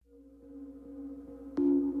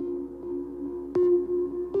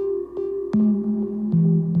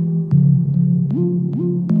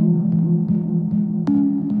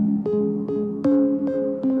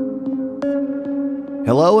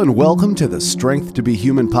Hello and welcome to the Strength to be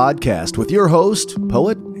Human podcast with your host,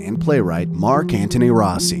 poet and playwright Mark Anthony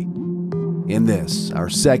Rossi. In this, our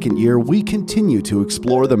second year, we continue to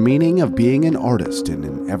explore the meaning of being an artist in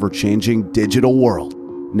an ever-changing digital world.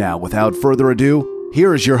 Now, without further ado,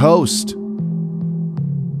 here is your host.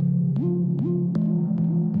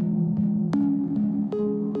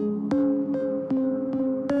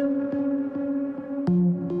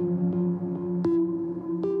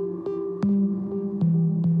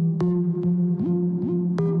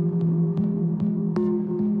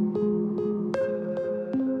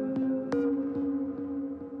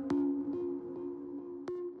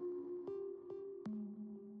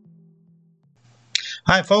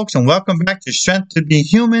 Hi, folks, and welcome back to Strength to be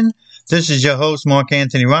Human. This is your host, Mark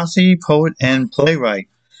Anthony Rossi, poet and playwright.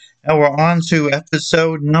 Now we're on to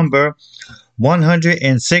episode number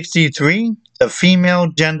 163, the female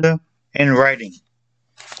gender in writing.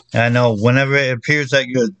 I know whenever it appears that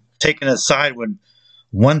you're taking a side with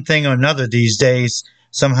one thing or another these days,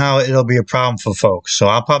 somehow it'll be a problem for folks. So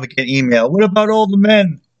I'll probably get email, what about all the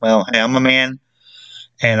men? Well, hey, I'm a man,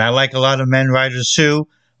 and I like a lot of men writers too.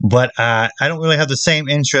 But I don't really have the same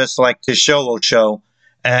interest like this show will show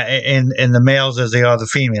in the males as they are the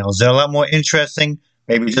females. They're a lot more interesting,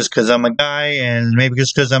 maybe just because I'm a guy and maybe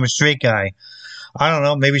just because I'm a straight guy. I don't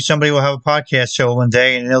know. Maybe somebody will have a podcast show one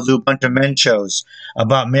day and they'll do a bunch of men shows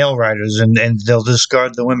about male writers and they'll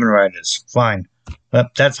discard the women writers. Fine.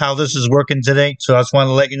 That's how this is working today. So I just wanted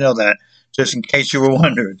to let you know that, just in case you were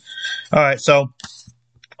wondering. All right. So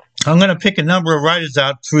I'm going to pick a number of writers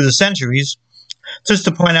out through the centuries, just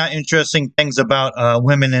to point out interesting things about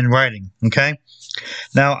women in writing, okay?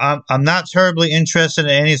 Now, I'm not terribly interested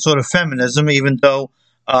in any sort of feminism, even though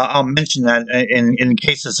I'll mention that in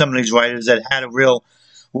case of some of these writers that had a real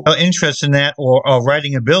interest in that or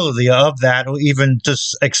writing ability of that, or even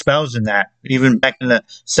just espousing that. Even back in the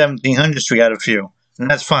 1700s, we had a few. And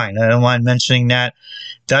that's fine. I don't mind mentioning that.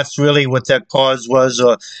 That's really what their cause was,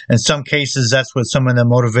 or in some cases, that's what some of their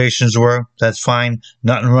motivations were. That's fine.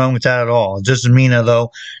 Nothing wrong with that at all. It doesn't mean,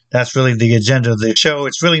 though, that's really the agenda of the show.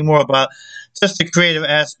 It's really more about just the creative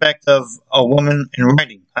aspect of a woman in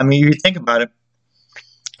writing. I mean, you think about it.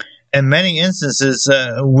 In many instances,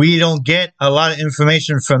 we don't get a lot of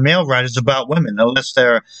information from male writers about women, unless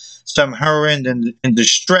they're some heroine in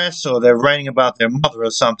distress or they're writing about their mother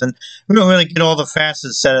or something. We don't really get all the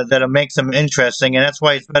facets that makes them interesting, and that's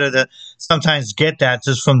why it's better to sometimes get that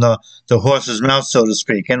just from the horse's mouth, so to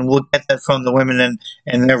speak. And we'll get that from the women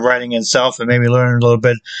and their writing itself, and maybe learn a little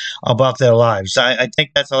bit about their lives. I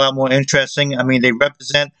think that's a lot more interesting. I mean, they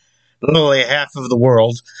represent literally half of the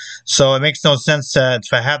world, so it makes no sense to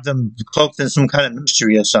have them cloaked in some kind of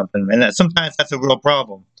mystery or something. And sometimes that's a real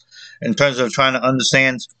problem in terms of trying to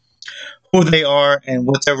understand who they are and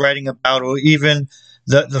what they're writing about, or even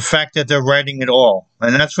the fact that they're writing at all.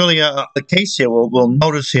 And that's really a case here. We'll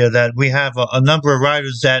notice here that we have a number of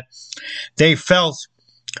writers that they felt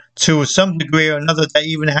to some degree or another that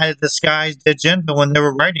even had to disguise their gender when they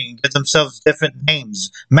were writing, get themselves different names,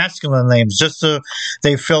 masculine names, just so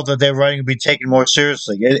they felt that their writing would be taken more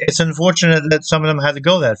seriously. It's unfortunate that some of them had to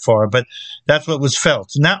go that far, but that's what was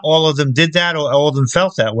felt. Not all of them did that, or all of them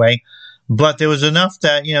felt that way, but there was enough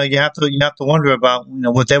that you have to wonder about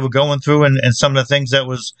what they were going through and some of the things that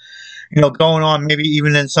was going on, maybe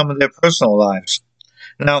even in some of their personal lives.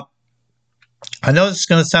 Now, I know this is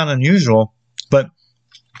going to sound unusual, but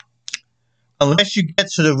unless you get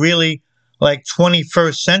to the really like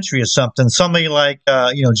 21st century or something, somebody like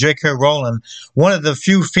J.K. Rowling, one of the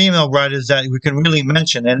few female writers that we can really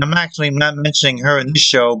mention, and I'm actually not mentioning her in this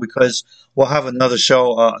show because we'll have another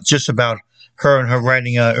show just about her and her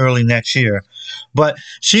writing early next year. But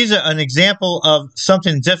she's an example of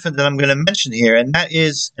something different that I'm going to mention here, and that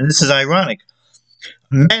is, and this is ironic,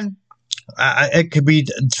 men, it could be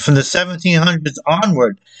from the 1700s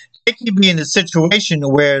onward, they could be in a situation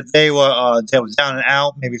where they were down and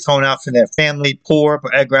out, maybe thrown out from their family, poor.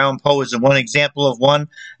 Edgar Allan Poe is one example of one,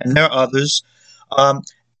 and there are others, and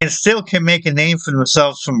still can make a name for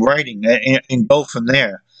themselves from writing and go from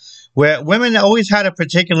there. Where women always had a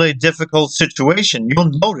particularly difficult situation,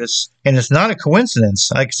 you'll notice, and it's not a coincidence,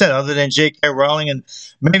 like I said, other than J.K. Rowling and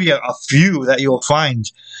maybe a few that you'll find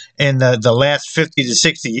in the last 50 to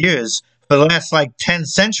 60 years, for the last 10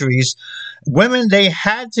 centuries, women, they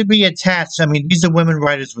had to be attached. I mean, these are women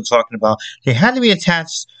writers we're talking about. They had to be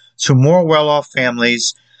attached to more well-off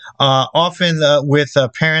families, often with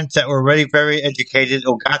parents that were already very educated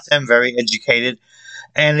or got them very educated.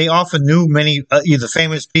 And they often knew many either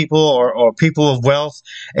famous people or people of wealth.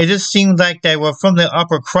 It just seemed like they were from the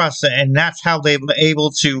upper crust, and that's how they were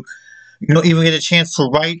able to even get a chance to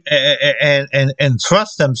write and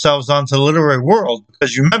thrust themselves onto the literary world.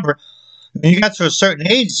 Because you remember, when you got to a certain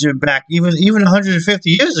age back, even 150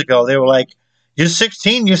 years ago, they were like, "You're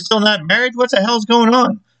 16, you're still not married. What the hell's going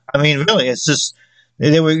on?" I mean, really, it's just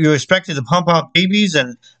you're expected to pump out babies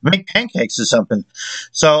and make pancakes or something.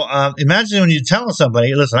 So imagine when you tell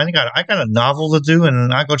somebody, "Listen, I got a novel to do,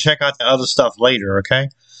 and I'll go check out the other stuff later." Okay,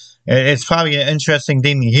 it's probably an interesting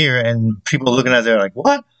thing to hear, and people looking at it, they're like,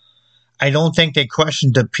 "What?" I don't think they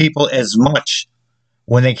questioned the people as much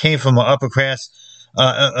when they came from an upper class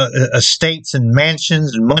estates and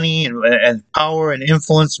mansions and money and power and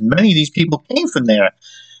influence. Many of these people came from there.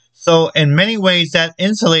 So in many ways, that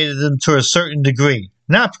insulated them to a certain degree.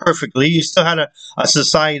 Not perfectly. You still had a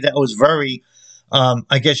society that was very,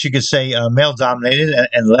 I guess you could say, male-dominated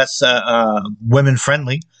and less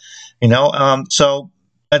women-friendly. So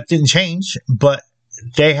that didn't change, but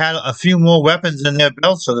they had a few more weapons in their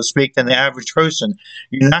belt, so to speak, than the average person.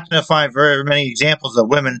 You're not going to find very many examples of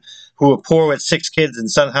women who were poor with 6 kids and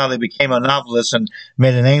somehow they became a novelist and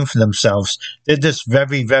made a name for themselves. There's just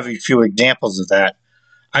very, very few examples of that.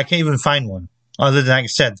 I can't even find one, other than, like I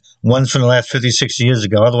said, ones from the last 50, 60 years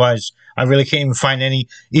ago. Otherwise, I really can't even find any,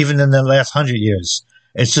 even in the last 100 years.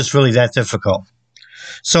 It's just really that difficult.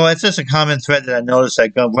 So it's just a common thread that I noticed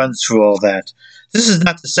that runs through all that. This is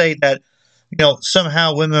not to say that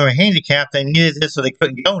somehow women were handicapped, they needed this so they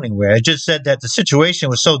couldn't go anywhere. It just said that the situation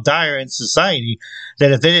was so dire in society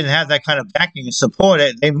that if they didn't have that kind of backing and support,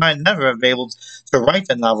 they might never have been able to write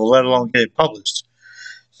the novel, let alone get it published.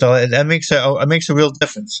 So that makes a real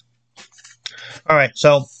difference. All right,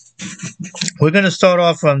 so we're going to start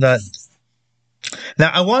off from the...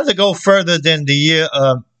 Now, I wanted to go further than the year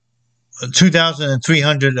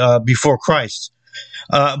 2300 before Christ.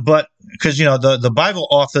 But because the Bible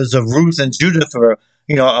authors of Ruth and Judith were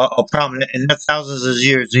are prominent, and that's thousands of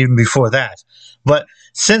years even before that. But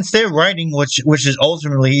since they're writing, which is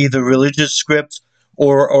ultimately either religious script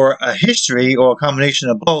or a history or a combination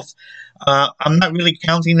of both, I'm not really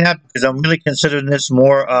counting that because I'm really considering this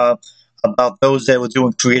more about those that were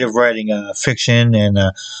doing creative writing, fiction and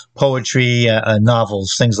poetry,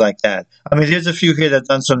 novels, things like that. I mean, there's a few here that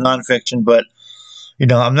done some nonfiction, but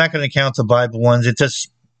I'm not going to count the Bible ones. It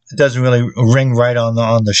doesn't really ring right on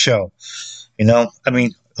the show. I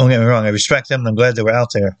mean, don't get me wrong. I respect them. And I'm glad they were out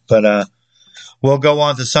there. But we'll go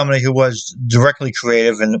on to somebody who was directly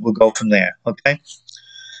creative, and we'll go from there. Okay.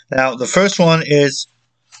 Now, the first one is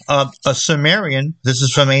a Sumerian. This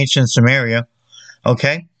is from ancient Sumeria.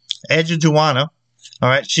 Okay. Edgeduana. All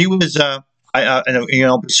right. She was,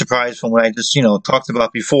 be surprised from what I just, talked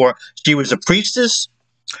about before. She was a priestess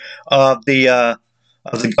of the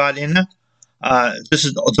god Inna. This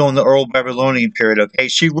is during the Early Babylonian period. Okay,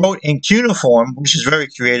 she wrote in cuneiform, which is very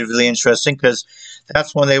creatively interesting because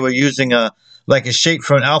that's when they were using a shape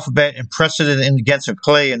for an alphabet and pressed it in against a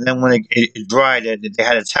clay, and then when it dried, they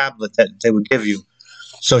had a tablet that they would give you.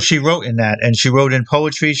 So she wrote in that, and she wrote in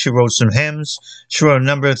poetry. She wrote some hymns. She wrote a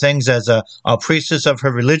number of things as a priestess of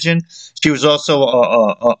her religion. She was also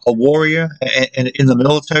a warrior in the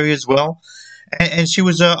military as well. And she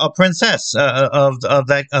was a princess of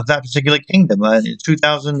that particular kingdom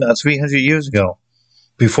 2,300 years ago,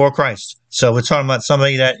 before Christ. So we're talking about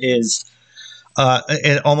somebody that is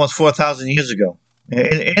almost 4,000 years ago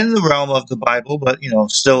in the realm of the Bible, but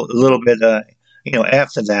still a little bit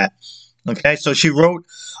after that. Okay, so she wrote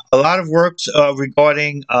a lot of works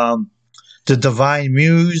regarding the divine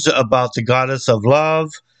muse, about the goddess of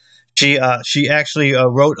love. She actually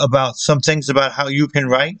wrote about some things about how you can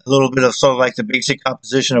write, a little bit of sort of like the basic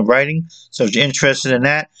composition of writing. So if you're interested in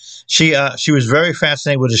that, she was very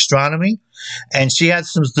fascinated with astronomy, and she had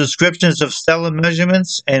some descriptions of stellar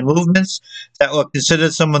measurements and movements that were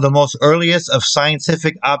considered some of the most earliest of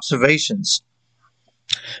scientific observations.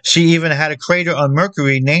 She even had a crater on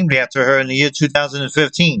Mercury named after her in the year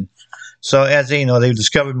 2015. So as they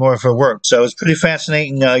discovered more of her work. So it's pretty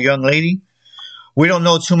fascinating young lady. We don't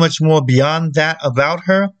know too much more beyond that about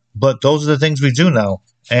her, but those are the things we do know.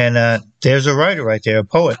 And there's a writer right there, a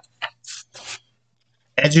poet.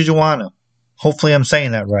 Edgeduana. Hopefully I'm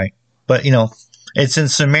saying that right. But, it's in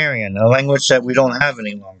Sumerian, a language that we don't have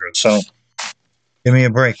any longer. So give me a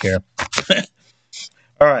break here.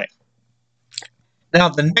 All right. Now,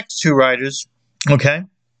 the next two writers, okay,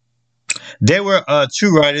 there were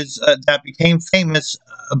two writers that became famous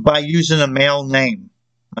by using a male name.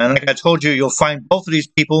 And like I told you, you'll find both of these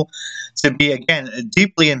people to be, again,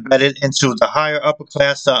 deeply embedded into the higher upper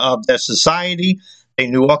class of their society. They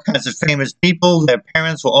knew all kinds of famous people. Their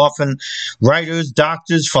parents were often writers,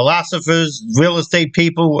 doctors, philosophers, real estate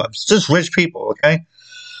people, just rich people, okay?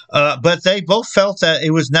 But they both felt that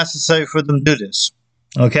it was necessary for them to do this.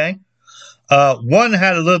 Okay? One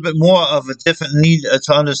had a little bit more of a different need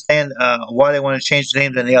to understand why they want to change the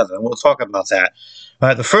name than the other. And we'll talk about that.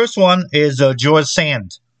 The first one is George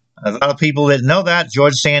Sand. A lot of people didn't know that.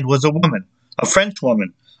 George Sand was a woman, a French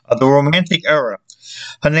woman of the Romantic era.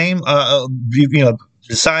 Her name,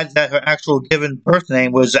 besides that, her actual given birth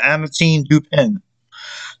name was Amatine Dupin.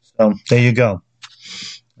 So there you go.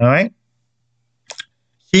 All right.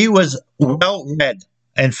 She was well read.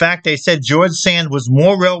 In fact, they said George Sand was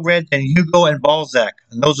more well-read than Hugo and Balzac.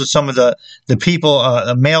 And those are some of the people,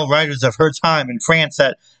 the male writers of her time in France,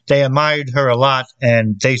 that they admired her a lot,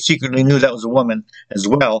 and they secretly knew that was a woman as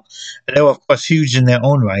well. And they were, of course, huge in their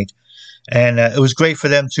own right. And it was great for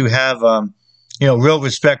them to have, real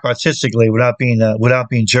respect artistically without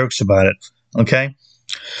being jerks about it. Okay?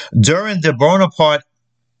 During the Bonaparte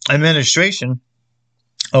administration,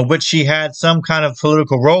 of which she had some kind of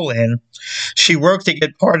political role in, she worked to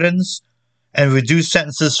get pardons and reduce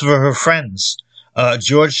sentences for her friends.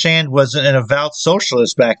 George Sand was an avowed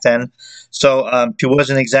socialist back then, so she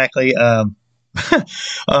wasn't exactly on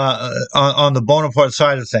the Bonaparte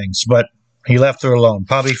side of things, but he left her alone,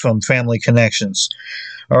 probably from family connections.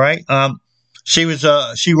 All right. She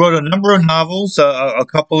wrote a number of novels, a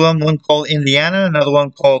couple of them, one called Indiana, another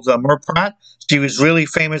one called Murprat. She was really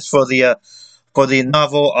famous for the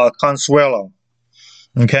novel Consuelo.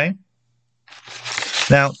 Okay?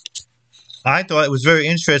 Now, I thought it was very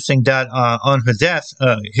interesting that on her death,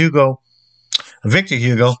 Victor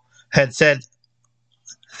Hugo, had said,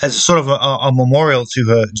 as sort of a memorial to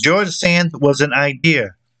her, George Sand was an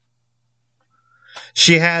idea.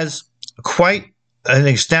 She has quite an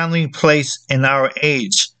astounding place in our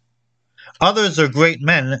age. Others are great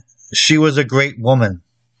men. She was a great woman.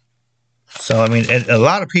 So, I mean, a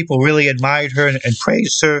lot of people really admired her and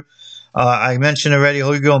praised her. I mentioned already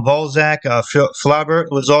Hugo and Balzac. Flaubert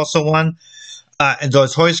was also one. And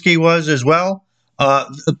Dostoevsky was as well.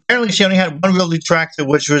 Apparently, she only had one real detractor,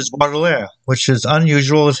 which was Baudelaire, which is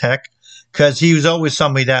unusual as heck, because he was always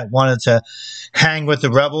somebody that wanted to hang with the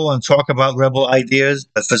rebel and talk about rebel ideas.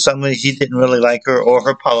 But for some reason, he didn't really like her or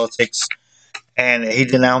her politics. And he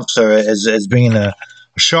denounced her as being a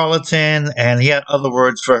charlatan, and he had other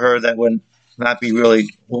words for her that would not be really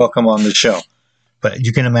welcome on the show. But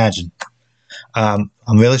you can imagine. I'm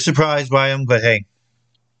really surprised by him, but hey,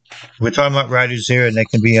 we're talking about writers here, and they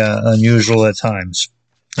can be unusual at times.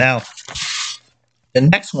 Now, the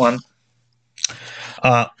next one,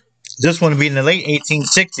 this one would be in the late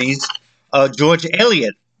 1860s, George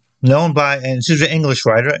Eliot, and she was an English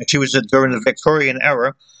writer. She was during the Victorian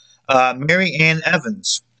era. Mary Ann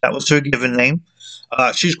Evans, that was her given name.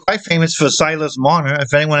 She's quite famous for Silas Marner.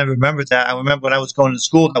 If anyone ever remembers that, I remember when I was going to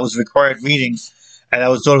school, that was required reading, and I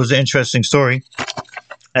thought it was an interesting story.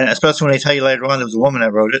 And especially when they tell you later on there was a woman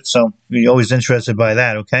that wrote it, so you're always interested by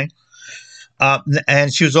that, okay?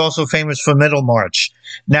 And she was also famous for Middlemarch.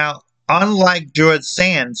 Now, unlike George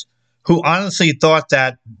Sand, who honestly thought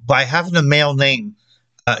that by having a male name,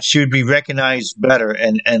 she would be recognized better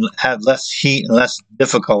and have less heat and less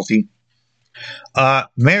difficulty,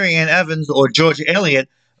 Mary Ann Evans, or George Eliot,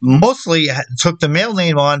 mostly took the male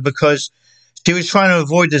name on because she was trying to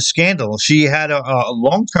avoid the scandal. She had a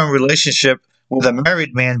long-term relationship with a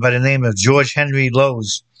married man by the name of George Henry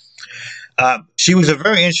Lowes. She was a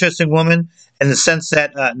very interesting woman in the sense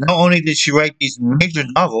that not only did she write these major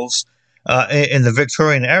novels in the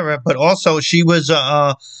Victorian era, but also she was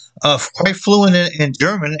quite fluent in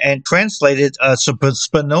German and translated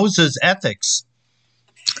Spinoza's Ethics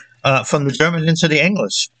from the German into the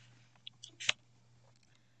English.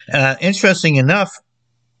 Interesting enough,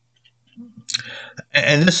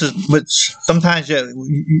 and this is which sometimes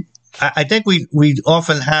I think we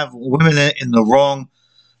often have women in the wrong.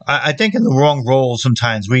 I think in the wrong role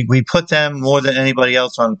sometimes. We put them more than anybody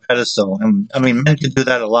else on a pedestal. And I mean, men can do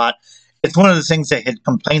that a lot. It's one of the things they had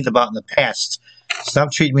complained about in the past.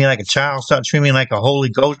 Stop treating me like a child. Stop treating me like a holy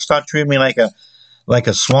ghost. Stop treating me like a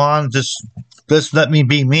swan. Just let me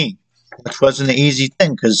be me. Which wasn't an easy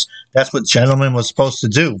thing because that's what gentlemen were supposed to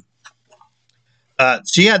do.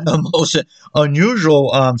 She had the most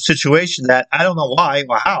unusual situation that I don't know why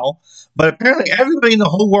or how, but apparently everybody in the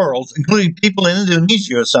whole world, including people in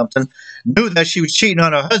Indonesia or something, knew that she was cheating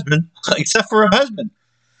on her husband, except for her husband.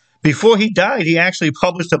 Before he died, he actually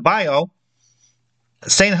published a bio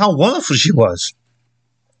saying how wonderful she was.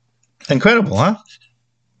 Incredible, huh?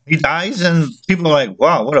 He dies and people are like,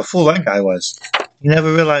 wow, what a fool that guy was. He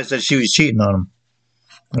never realized that she was cheating on him.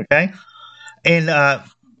 Okay? In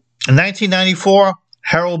 1994,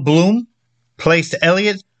 Harold Bloom placed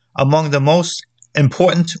Eliot among the most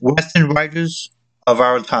important Western writers of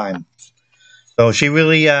our time. So she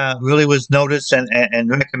really, really was noticed and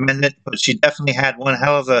recommended, but she definitely had one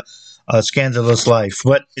hell of a scandalous life.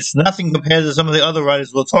 But it's nothing compared to some of the other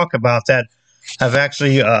writers we'll talk about that have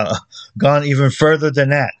actually gone even further than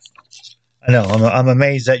that. I know, I'm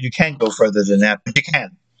amazed that you can go further than that, but you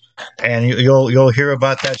can. And you'll hear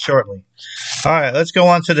about that shortly. All right, let's go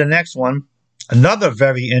on to the next one. Another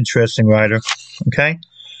very interesting writer, okay?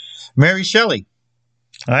 Mary Shelley.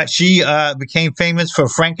 All right, she became famous for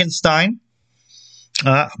Frankenstein.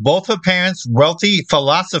 Both her parents, wealthy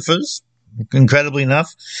philosophers, incredibly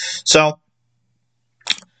enough. So,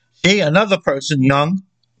 she, another person, young,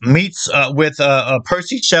 meets with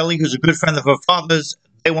Percy Shelley, who's a good friend of her father's.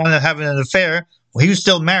 They wanted to have an affair. Well, he was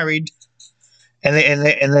still married, and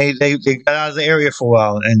they got out of the area for a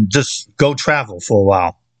while and just go travel for a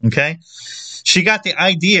while. Okay, she got the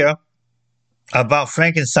idea about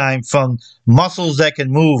Frankenstein from muscles that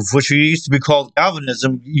can move, which used to be called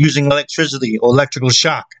galvanism, using electricity or electrical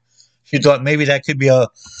shock. She thought maybe that could be a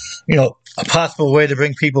possible way to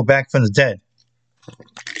bring people back from the dead.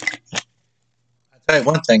 I'll tell you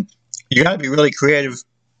one thing: you got to be really creative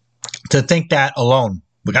to think that alone.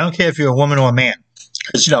 But I don't care if you're a woman or a man,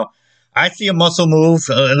 because I see a muscle move,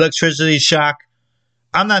 electricity shock.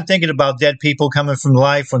 I'm not thinking about dead people coming from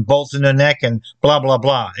life with bolts in their neck and blah, blah,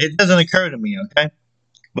 blah. It doesn't occur to me, okay?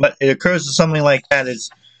 But it occurs to something like that.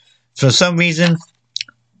 It's, for some reason,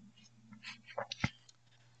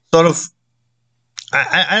 sort of,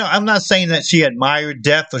 I'm not saying that she admired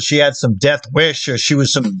death or she had some death wish or she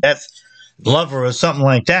was some death lover or something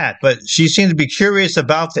like that. But she seemed to be curious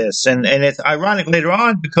about this. And it's ironic later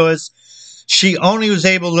on because she only was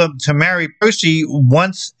able to marry Percy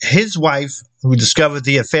once his wife, who discovered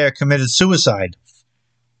the affair, committed suicide.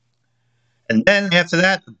 And then after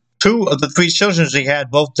that, 2 of the 3 children she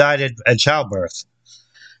had both died at childbirth.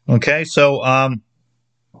 Okay, so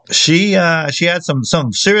she had some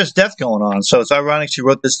serious death going on. So it's ironic she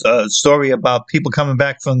wrote this story about people coming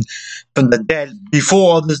back from the dead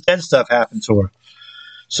before all this dead stuff happened to her.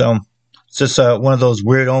 So it's just one of those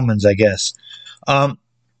weird omens, I guess.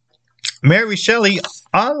 Mary Shelley,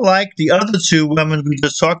 unlike the other 2 women we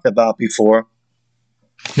just talked about before.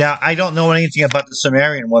 Now, I don't know anything about the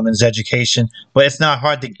Sumerian woman's education, but it's not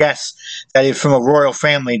hard to guess that if from a royal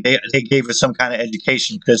family, they gave her some kind of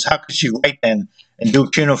education, because how could she write then and do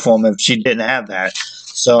cuneiform if she didn't have that?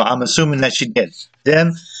 So I'm assuming that she did.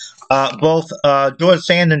 Then, both George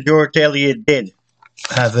Sand and George Eliot did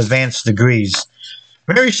have advanced degrees.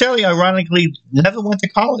 Mary Shelley, ironically, never went to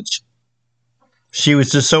college. She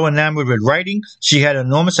was just so enamored with writing. She had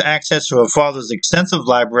enormous access to her father's extensive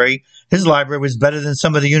library. His library was better than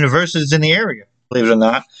some of the universities in the area, believe it or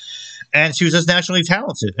not. And she was just naturally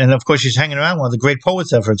talented. And, of course, she's hanging around one of the great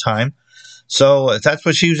poets of her time. So that's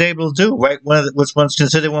what she was able to do, right? What's once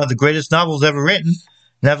considered one of the greatest novels ever written,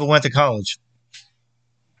 never went to college.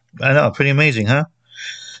 I know, pretty amazing, huh?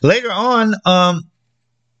 Later on,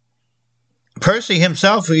 Percy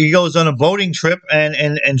himself, he goes on a boating trip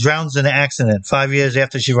and drowns in an accident 5 years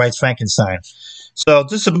after she writes Frankenstein. So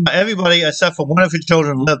just about everybody, except for one of her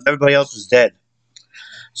children, lived. Everybody else was dead.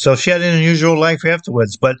 So she had an unusual life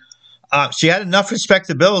afterwards. But she had enough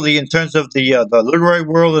respectability in terms of the literary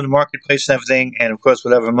world and the marketplace and everything, and, of course,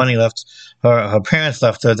 whatever money left her parents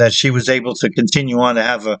left her, that she was able to continue on to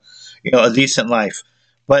have a decent life.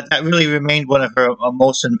 But that really remained one of her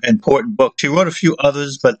most important books. She wrote a few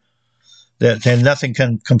others, but then nothing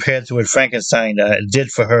can compare to what Frankenstein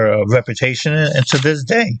did for her reputation, and to this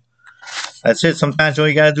day. That's it. Sometimes all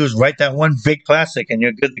you got to do is write that one big classic, and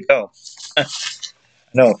you're good to go.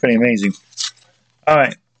 No, pretty amazing. All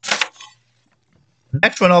right.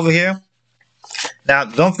 Next one over here. Now,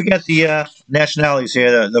 don't forget the nationalities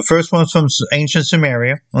here. The first one's from ancient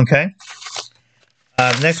Sumeria, okay?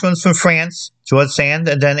 Next one's from France, George Sand,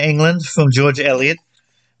 and then England from George Eliot.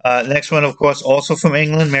 Next one, of course, also from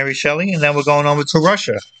England, Mary Shelley. And then we're going over to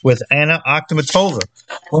Russia with Anna Akhmatova,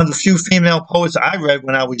 one of the few female poets I read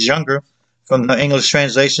when I was younger from the English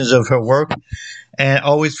translations of her work, and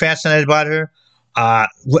always fascinated by her. I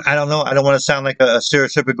don't know. I don't want to sound like a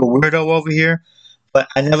stereotypical weirdo over here, but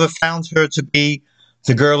I never found her to be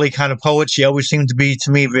the girly kind of poet. She always seemed to be,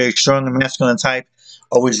 to me, very strong and masculine type.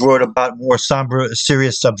 Always wrote about more somber,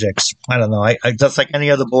 serious subjects. I don't know. I just like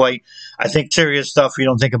any other boy, I think serious stuff. You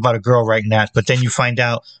don't think about a girl writing that, but then you find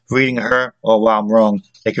out reading her, oh wow, I'm wrong.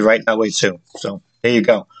 They could write that way too. So there you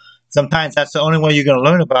go. Sometimes that's the only way you're going to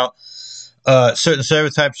learn about certain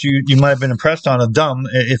stereotypes you might have been impressed on are dumb.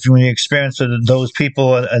 If when you experience those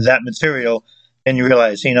people as that material, then you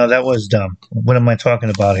realize, that was dumb. What am I talking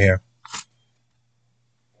about here?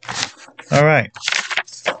 All right.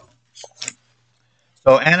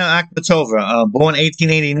 So Anna Akhmatova, born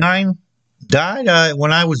 1889, died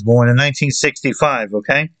when I was born in 1965.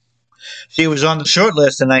 Okay, she was on the short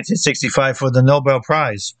list in 1965 for the Nobel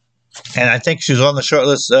Prize, and I think she was on the short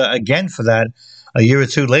list again for that a year or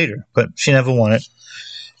two later, but she never won it.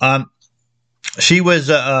 Um, she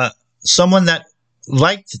was someone that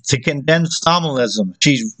liked to condemn Stalinism.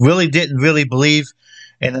 She really didn't really believe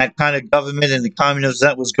in that kind of government and the communism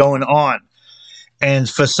that was going on. And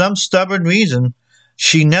for some stubborn reason,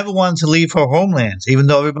 she never wanted to leave her homeland, even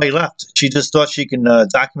though everybody left. She just thought she can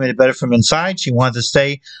document it better from inside. She wanted to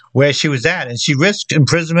stay where she was at. And she risked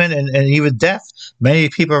imprisonment and even death. Many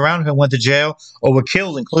people around her went to jail or were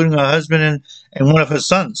killed, including her husband and one of her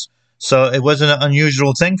sons. So it wasn't an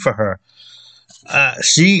unusual thing for her. I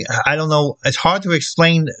don't know, it's hard to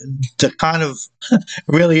explain the kind of,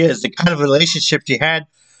 really is, the kind of relationship she had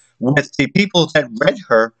with the people that read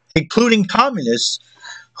her, including communists,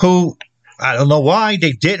 who, I don't know why,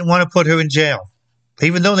 they didn't want to put her in jail,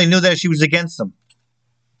 even though they knew that she was against them.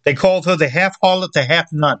 They called her the half harlot, the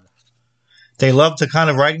half nun. They loved the kind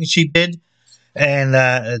of writing she did, and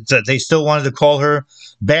they still wanted to call her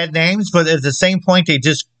bad names, but at the same point, they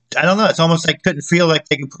just, I don't know, it's almost like couldn't feel like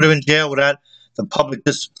they could put her in jail without the public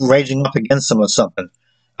just raging up against them or something.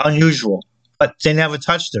 Unusual. But they never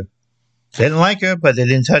touched her. They didn't like her, but they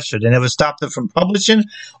didn't touch her. They never stopped her from publishing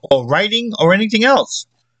or writing or anything else.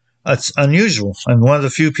 That's unusual, and one of the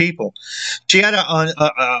few people. She had an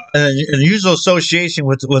unusual association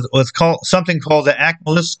with something called the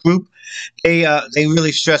Acmalist Group. They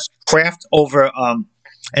really stressed craft over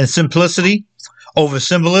and simplicity over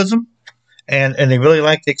symbolism. And they really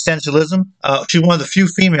liked existentialism. She's one of the few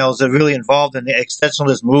females that are really involved in the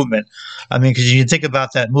existentialist movement. I mean, because you think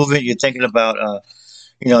about that movement, you're thinking about,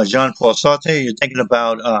 Jean-Paul Sartre, you're thinking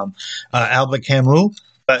about Albert Camus,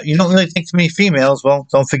 but you don't really think too many females. Well,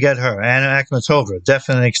 don't forget her, Anna Akhmatova,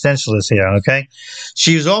 definitely an existentialist here, okay?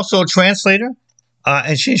 She was also a translator,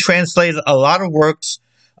 and she translated a lot of works,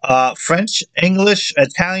 French, English,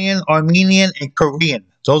 Italian, Armenian, and Korean.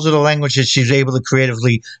 Those are the languages she's able to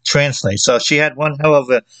creatively translate. So she had one hell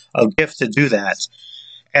of a gift to do that.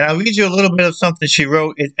 And I'll read you a little bit of something she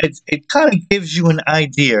wrote. It kind of gives you an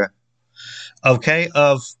idea, okay,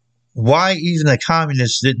 of why even the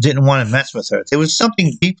communists didn't want to mess with her. There was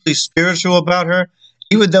something deeply spiritual about her,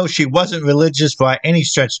 even though she wasn't religious by any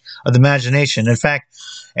stretch of the imagination. In fact,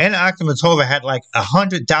 Anna Akhmatova had like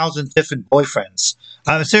 100,000 different boyfriends.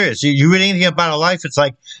 I'm serious. You read anything about her life, it's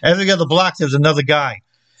like every other block there's another guy.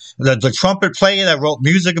 The trumpet player that wrote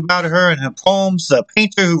music about her and her poems, the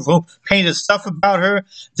painter who painted stuff about her,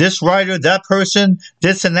 this writer, that person,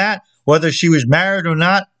 this and that, whether she was married or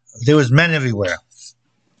not, there was men everywhere.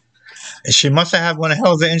 She must have had one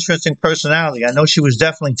hell of an interesting personality. I know she was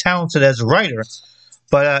definitely talented as a writer,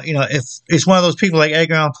 but, if it's one of those people like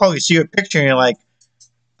Edgar Allan Poe, you see her picture and you're like,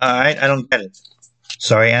 all right, I don't get it.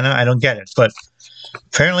 Sorry, Anna, I don't get it. But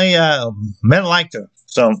apparently men liked her.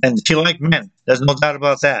 So, and she liked men. There's no doubt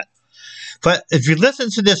about that. But if you listen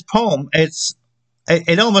to this poem,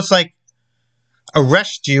 it almost like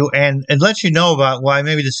arrests you and lets you know about why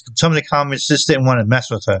maybe some of the communists just didn't want to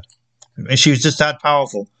mess with her. And she was just that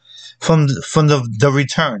powerful. From the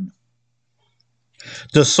return.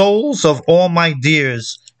 The souls of all my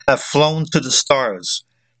dears have flown to the stars.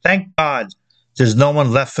 Thank God there's no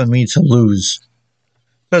one left for me to lose.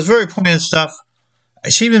 So it's very poignant stuff.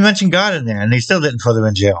 She even mentioned God in there, and they still didn't put her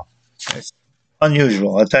in jail. It's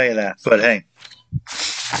unusual, I'll tell you that. But hey,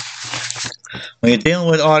 when you're dealing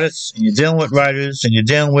with artists, and you're dealing with writers, and you're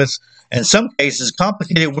dealing with, in some cases,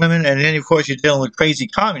 complicated women, and then, of course, you're dealing with crazy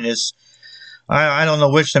communists, I don't know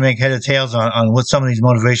which to make head or tails on what some of these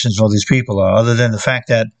motivations for all these people are, other than the fact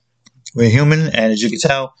that we're human, and as you can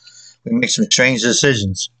tell, we make some strange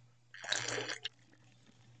decisions.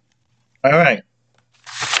 All right.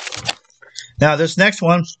 Now, this next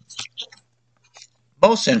one,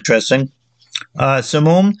 most interesting,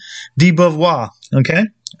 Simone de Beauvoir, okay?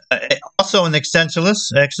 Also an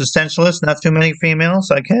existentialist, not too many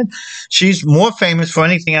females, okay? She's more famous for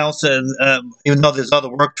anything else, even though there's other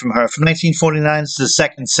work from her. From 1949 to The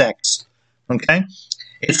Second Sex, okay?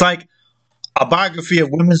 It's like a biography of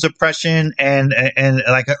women's oppression and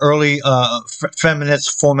like an early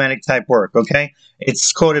feminist formatic type work, okay?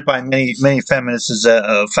 It's quoted by many feminists as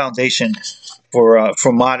a foundation for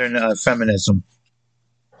modern feminism.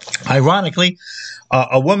 Ironically,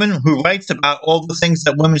 a woman who writes about all the things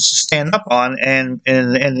that women should stand up on, and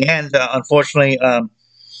in the end, unfortunately,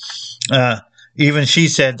 even she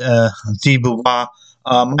said, de Beauvoir,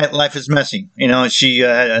 My life is messy. She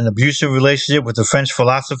had an abusive relationship with a French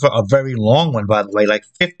philosopher, a very long one, by the way, like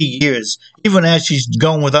 50 years. Even as she's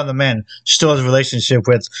going with other men, she still has a relationship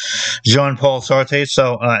with Jean-Paul Sartre,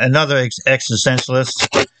 so another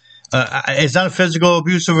existentialist. It's not a physical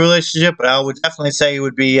abusive relationship, but I would definitely say it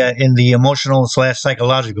would be in the emotional /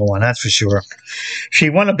 psychological one, that's for sure. She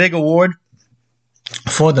won a big award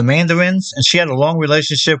for the Mandarins, and she had a long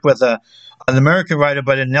relationship with an American writer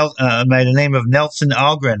by the name of Nelson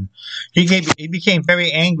Algren. He became very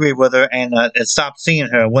angry with her and stopped seeing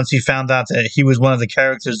her once he found out that he was one of the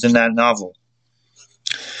characters in that novel.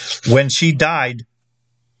 When she died,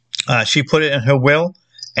 she put it in her will,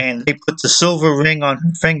 and they put the silver ring on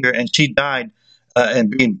her finger, and she died and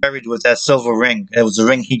being buried with that silver ring. It was the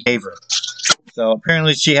ring he gave her. So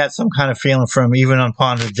apparently she had some kind of feeling for him even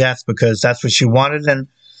upon her death, because that's what she wanted, and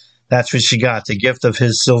that's what she got, the gift of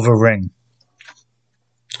his silver ring.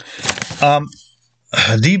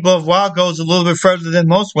 De Beauvoir goes a little bit further than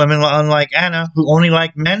most women, unlike Anna, who only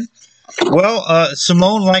liked men. Well,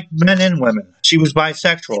 Simone liked men and women. She was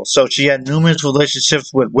bisexual, so she had numerous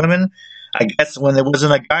relationships with women. I guess when there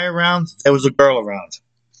wasn't a guy around, there was a girl around.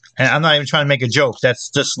 And I'm not even trying to make a joke. That's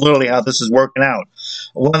just literally how this is working out.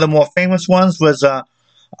 One of the more famous ones was a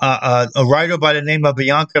writer by the name of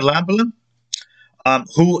Bianca Lamblin,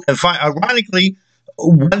 who, ironically,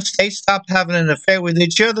 once they stopped having an affair with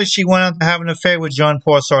each other, she went on to have an affair with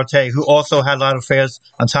Jean-Paul Sartre, who also had a lot of affairs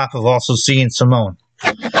on top of also seeing Simone.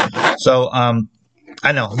 So,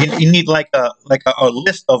 I know you need like a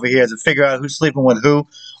list over here to figure out who's sleeping with who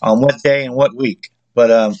on what day and what week.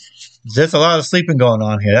 But there's a lot of sleeping going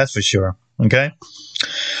on here, that's for sure. Okay,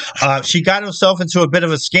 she got herself into a bit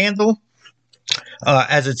of a scandal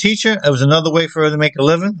as a teacher. It was another way for her to make a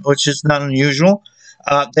living, which is not unusual.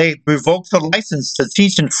 They revoked her license to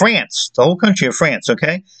teach in France, the whole country of France.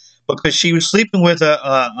 Okay, because she was sleeping with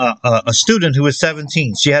a student who was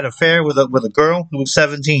 17. She had an affair with a girl who was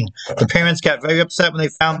 17. The parents got very upset when they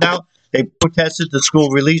found out. They protested. The school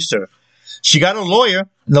released her. She got a lawyer,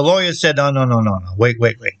 and the lawyer said, no. Wait.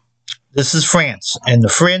 This is France, and the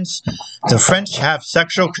French have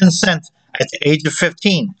sexual consent at the age of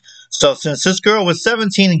 15. So since this girl was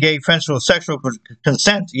 17 and gave French sexual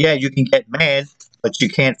consent, yeah, you can get mad, but you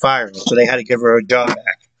can't fire her. So they had to give her job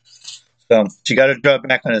back. So she got her job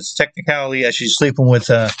back on its technicality as she's sleeping with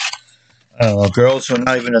girls who are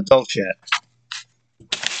not even adults yet.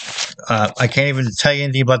 I can't even tell you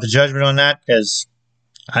anything about the judgment on that, because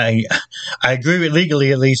I agree with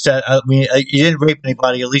legally, at least, that you didn't rape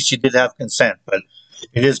anybody. At least you did have consent. But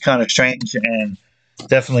it is kind of strange and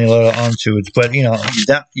definitely a little onto it. But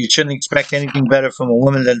you shouldn't expect anything better from a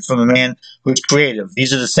woman than from a man who's creative.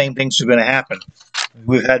 These are the same things that are going to happen.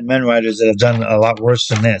 We've had men writers that have done a lot worse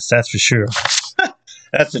than this. That's for sure.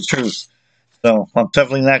 That's the truth. So I'm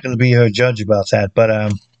definitely not going to be her judge about that.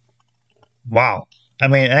 But wow. I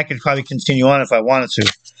mean, I could probably continue on if I wanted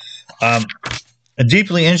to. A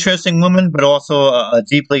deeply interesting woman, but also a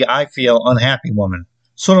deeply, I feel, unhappy woman.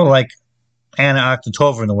 Sort of like Anna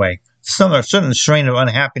Akhtatova in a way. A certain strain of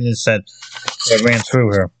unhappiness that ran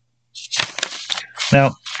through her.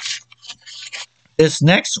 Now, this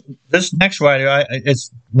next writer,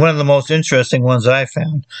 it's one of the most interesting ones that I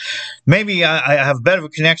found. Maybe I have a better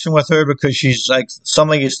connection with her because she's like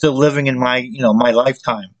somebody who's still living in my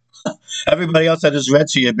lifetime. Everybody else I just read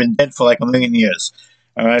to you have been dead for like a million years.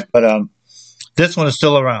 All right, but this one is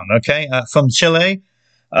still around. Okay, from Chile.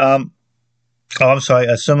 Simone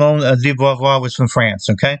de Beauvoir was from France.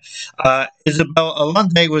 Okay, Isabelle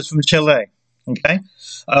Allende was from Chile. Okay,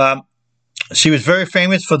 she was very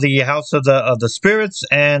famous for the House of the Spirits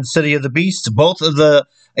and City of the Beast, both of the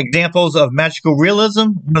examples of magical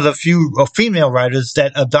realism. One of the few female writers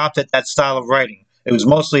that adopted that style of writing. It was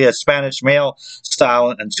mostly a Spanish male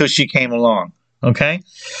style until she came along. Okay,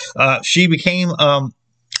 she became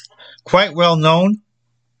quite well known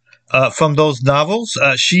from those novels.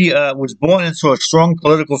 She was born into a strong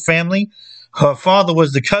political family. Her father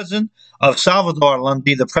was the cousin of Salvador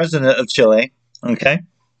Allende, the president of Chile. Okay,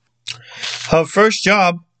 her first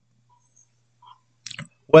job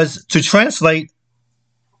was to translate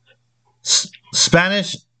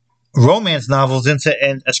Spanish romance novels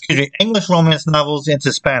English romance novels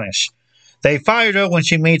into Spanish. They fired her when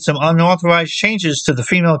she made some unauthorized changes to the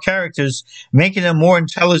female characters, making them more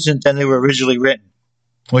intelligent than they were originally written,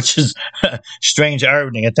 which is strange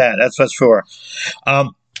irony at that. That's for sure. Her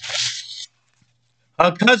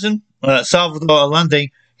cousin, Salvador Allende,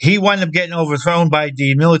 he wound up getting overthrown by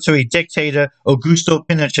the military dictator Augusto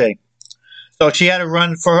Pinochet. So she had to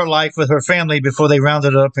run for her life with her family before they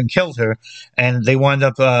rounded her up and killed her, and they wound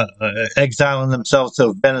up exiling themselves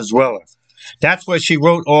to Venezuela. That's where she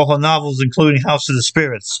wrote all her novels, including House of the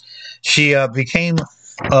Spirits. She became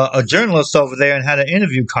a journalist over there and had an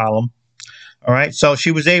interview column. All right, so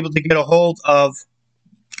she was able to get a hold of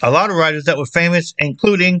a lot of writers that were famous,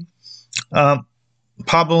 including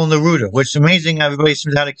Pablo Neruda, which is amazing. Everybody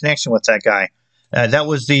seems to have a connection with that guy. That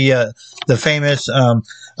was the famous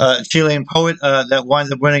Chilean poet that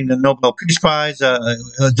winds up winning the Nobel Peace Prize, a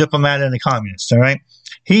diplomat and a communist. All right,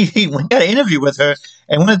 he had an interview with her,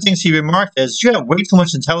 and one of the things he remarked is, "You have way too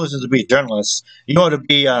much intelligence to be a journalist. You ought to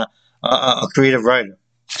be a creative writer."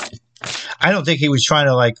 I don't think he was trying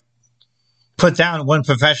to put down one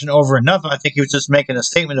profession over another. I think he was just making a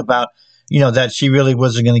statement about, that she really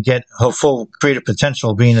wasn't going to get her full creative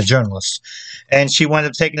potential being a journalist. And she wound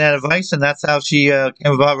up taking that advice, and that's how she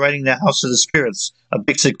came about writing The House of the Spirits, a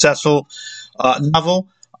big successful novel.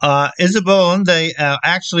 Isabel Allende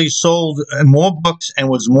actually sold more books and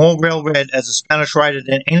was more well read as a Spanish writer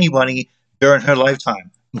than anybody during her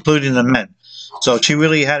lifetime, including the men. So she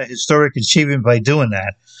really had a historic achievement by doing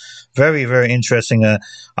that. Very, very interesting.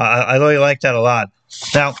 I really like that a lot.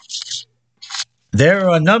 Now, there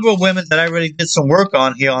are a number of women that I already did some work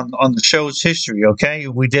on here on the show's history, okay?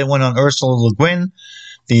 We did one on Ursula Le Guin,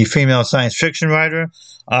 the female science fiction writer.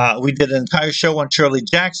 We did an entire show on Shirley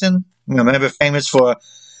Jackson, remember, famous for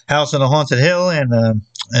House on the Haunted Hill and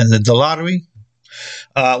the Lottery.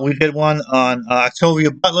 We did one on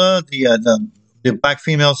Octavia Butler, the black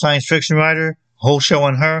female science fiction writer. Whole show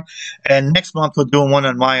on her. And next month we're doing one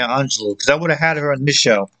on Maya Angelou, because I would have had her on this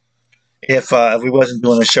show if we wasn't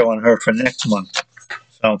doing a show on her for next month.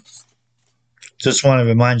 So just want to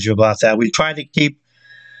remind you about that. We try to keep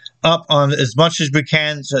up on as much as we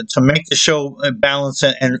can to make the show balanced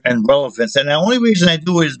and relevant. And the only reason I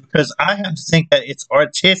do it is because I have to think that it's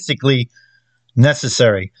artistically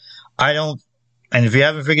necessary. And if you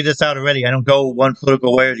haven't figured this out already, I don't go one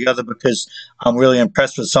political way or the other because I'm really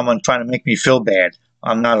impressed with someone trying to make me feel bad.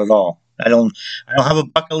 I'm not at all. I don't have a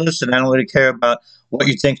bucket list, and I don't really care about what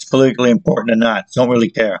you think is politically important or not. Don't really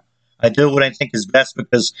care. I do what I think is best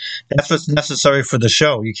because that's what's necessary for the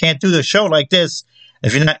show. You can't do the show like this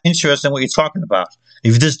if you're not interested in what you're talking about.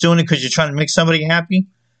 If you're just doing it because you're trying to make somebody happy,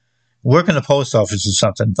 work in the post office or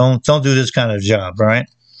something. Don't do this kind of job, all right?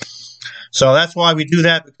 So that's why we do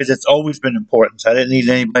that, because it's always been important. I didn't need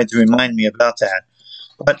anybody to remind me about that.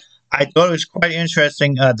 But I thought it was quite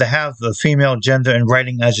interesting to have the female gender in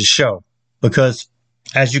writing as a show, because,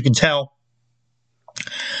 as you can tell,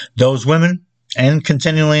 those women, and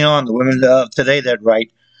continually on, the women today that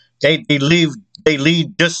write, they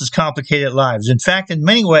lead just as complicated lives. In fact, in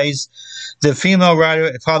many ways, the female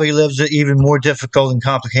writer probably lives an even more difficult and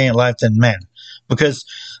complicated life than men, because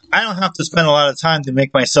I don't have to spend a lot of time to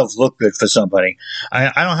make myself look good for somebody.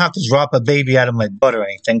 I don't have to drop a baby out of my butt or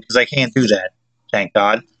anything, because I can't do that. Thank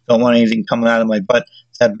God. Don't want anything coming out of my butt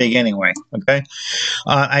that big anyway. Okay.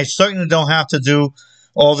 I certainly don't have to do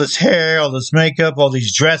all this hair, all this makeup, all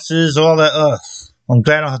these dresses, all that. I'm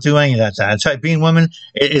glad I don't have to do any of that. I tell you, being women,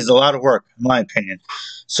 it is a lot of work, in my opinion.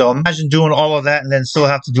 So imagine doing all of that and then still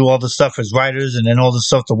have to do all the stuff as writers, and then all the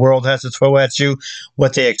stuff the world has to throw at you,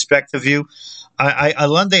 what they expect of you.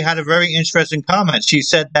 Allende had a very interesting comment. She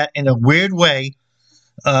said that in a weird way,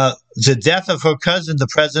 the death of her cousin, the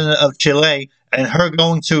president of Chile, and her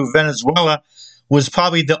going to Venezuela was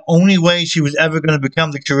probably the only way she was ever going to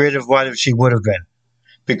become the creative writer she would have been.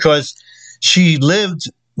 Because she lived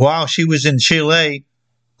while she was in Chile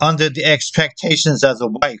under the expectations as a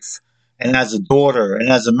wife and as a daughter and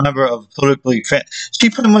as a member of politically. She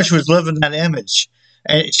pretty much was living that image.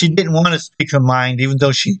 And she didn't want to speak her mind, even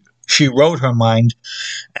though she wrote her mind.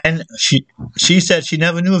 And she said she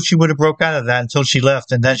never knew if she would have broke out of that until she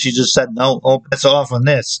left. And then she just said, no, that's off on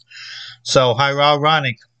this. So how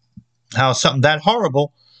ironic how something that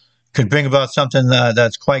horrible could bring about something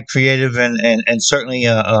that's quite creative and certainly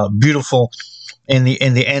beautiful in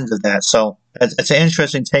the end of that. So it's an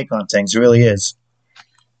interesting take on things. It really is.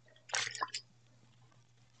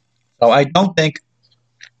 So I don't think,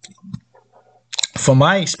 from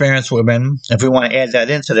my experience with women, if we want to add that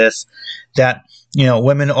into this, that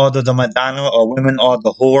women are the Madonna or women are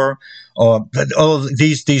the whore or all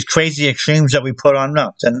these crazy extremes that we put on.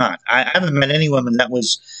 No, they're not. I haven't met any woman that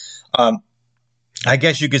was, I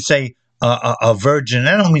guess you could say, a virgin.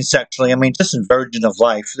 I don't mean sexually. I mean just a virgin of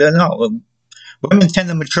life. No, women tend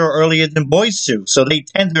to mature earlier than boys do, so they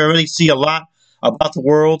tend to really see a lot about the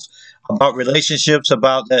world, about relationships,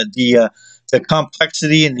 about the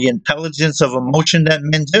complexity and the intelligence of emotion that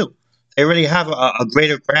men do. They really have a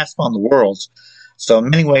greater grasp on the world. So in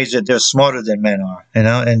many ways, they're smarter than men are,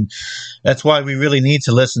 and that's why we really need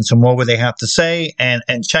to listen to more what they have to say and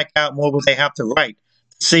check out more what they have to write.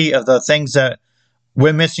 see of the things that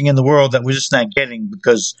we're missing in the world that we're just not getting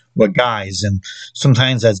because we're guys. And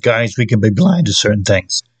sometimes as guys, we can be blind to certain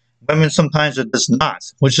things. Women sometimes are just not,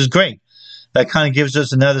 which is great. That kind of gives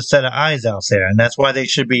us another set of eyes out there. And that's why they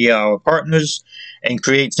should be our partners in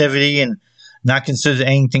creativity and not consider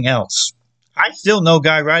anything else. I still know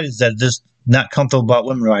guy writers that are just not comfortable about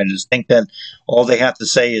women writers, think that all they have to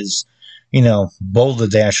say is, Boulder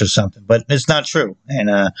Dash or something. But it's not true.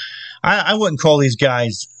 And I wouldn't call these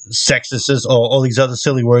guys sexist or all these other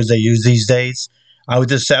silly words they use these days. I would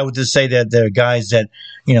just say that they're guys that,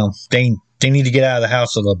 they need to get out of the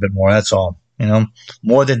house a little bit more. That's all.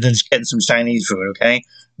 More than just getting some Chinese food. Okay,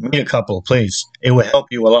 meet a couple, please. It will help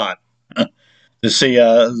you a lot to see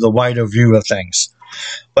the wider view of things.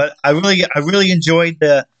 But I really enjoyed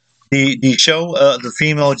the show, the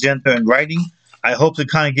female gender in writing. I hope to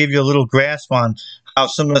kind of give you a little grasp on how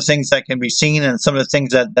some of the things that can be seen and some of the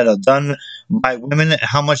things that are done by women,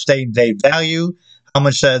 how much they value, how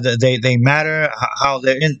much they matter, how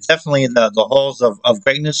they're definitely in the halls of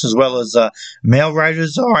greatness, as well as male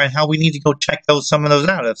writers are, and how we need to go check some of those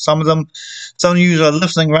out. If some of you are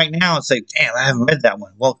listening right now and say, "Damn, I haven't read that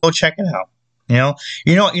one," well, go check it out.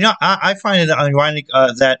 I find it ironic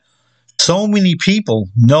that so many people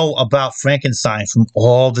know about Frankenstein from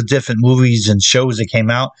all the different movies and shows that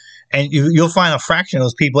came out, and you'll find a fraction of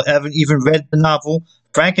those people haven't even read the novel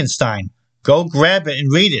Frankenstein. Go grab it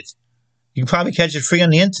and read it. You can probably catch it free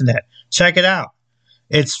on the internet. Check it out.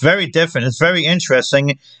 It's very different. It's very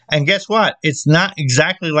interesting. And guess what? It's not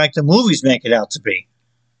exactly like the movies make it out to be.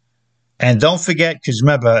 And don't forget, because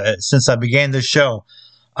remember, since I began this show,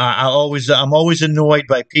 I'm always annoyed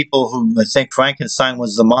by people who think Frankenstein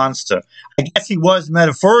was the monster. I guess he was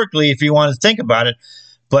metaphorically, if you want to think about it.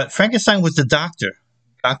 But Frankenstein was the doctor,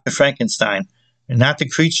 Dr. Frankenstein, and not the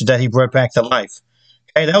creature that he brought back to life.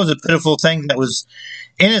 Okay, that was a pitiful thing that was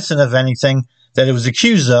innocent of anything that it was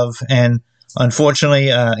accused of, and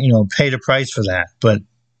unfortunately, paid a price for that. But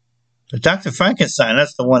the Dr. Frankenstein,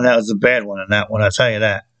 that's the one that was a bad one in that one, I'll tell you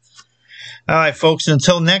that. All right, folks,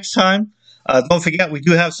 until next time, don't forget, we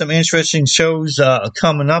do have some interesting shows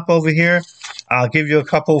coming up over here. I'll give you a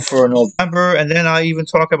couple for November, and then I'll even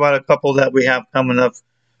talk about a couple that we have coming up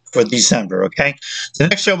for December, okay? The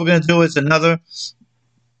next show we're going to do is another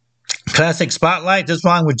Classic Spotlight, this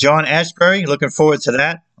one with John Ashbery. Looking forward to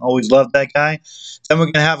that. Always loved that guy. Then we're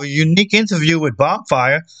going to have a unique interview with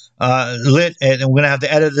Bonfire Lit, and we're going to have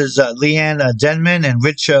the editors Leanne Denman and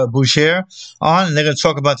Rich Boucher on, and they're going to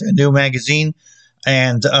talk about their new magazine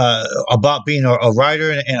and about being a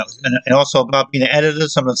writer and also about being an editor,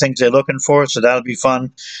 some of the things they're looking for, so that'll be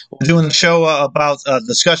fun. We're doing the show about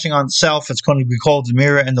discussing on self. It's going to be called The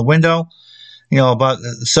Mirror and the Window. About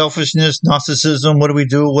selfishness, narcissism, what do we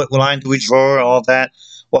do, what line do we draw, all that.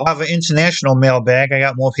 We'll have an international mailbag. I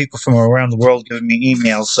got more people from around the world giving me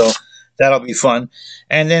emails, so that'll be fun.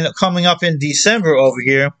 And then coming up in December over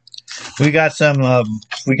here, we got some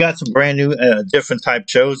brand new, different type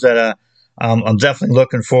shows that I'm definitely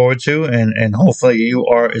looking forward to, and hopefully you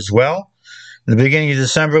are as well. In the beginning of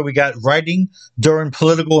December, we got writing during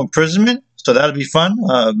political imprisonment, so that'll be fun.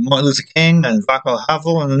 Martin Luther King and Václav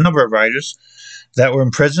Havel and a number of writers that were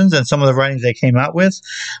imprisoned and some of the writings they came out with.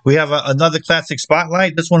 We have another Classic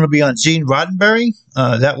Spotlight. This one will be on Gene Roddenberry.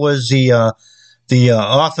 That was the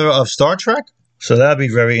author of Star Trek, so that'll be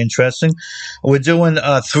very interesting. We're doing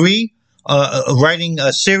 3 writing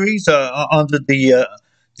series under the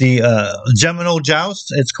Gemino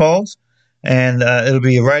Joust, it's called, and it'll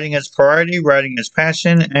be writing as priority, writing as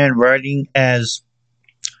passion, and writing as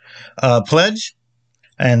pledge.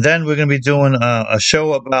 And then we're going to be doing a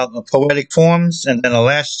show about poetic forms, and then a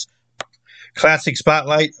last Classic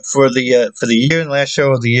Spotlight for the year. And the last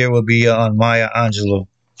show of the year will be on Maya Angelou.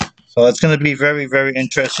 So it's going to be very, very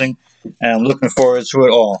interesting, and I'm looking forward to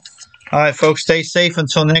it all. All right, folks, stay safe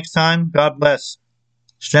until next time. God bless.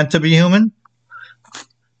 Strength to be human.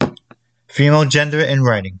 Female gender in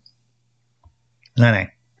writing. Night-night.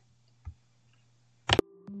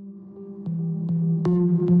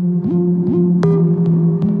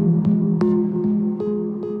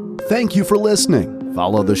 Thank you for listening.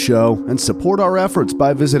 Follow the show and support our efforts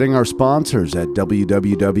by visiting our sponsors at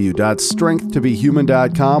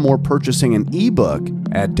www.strengthtobehuman.com or purchasing an ebook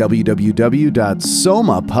at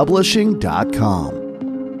www.somapublishing.com.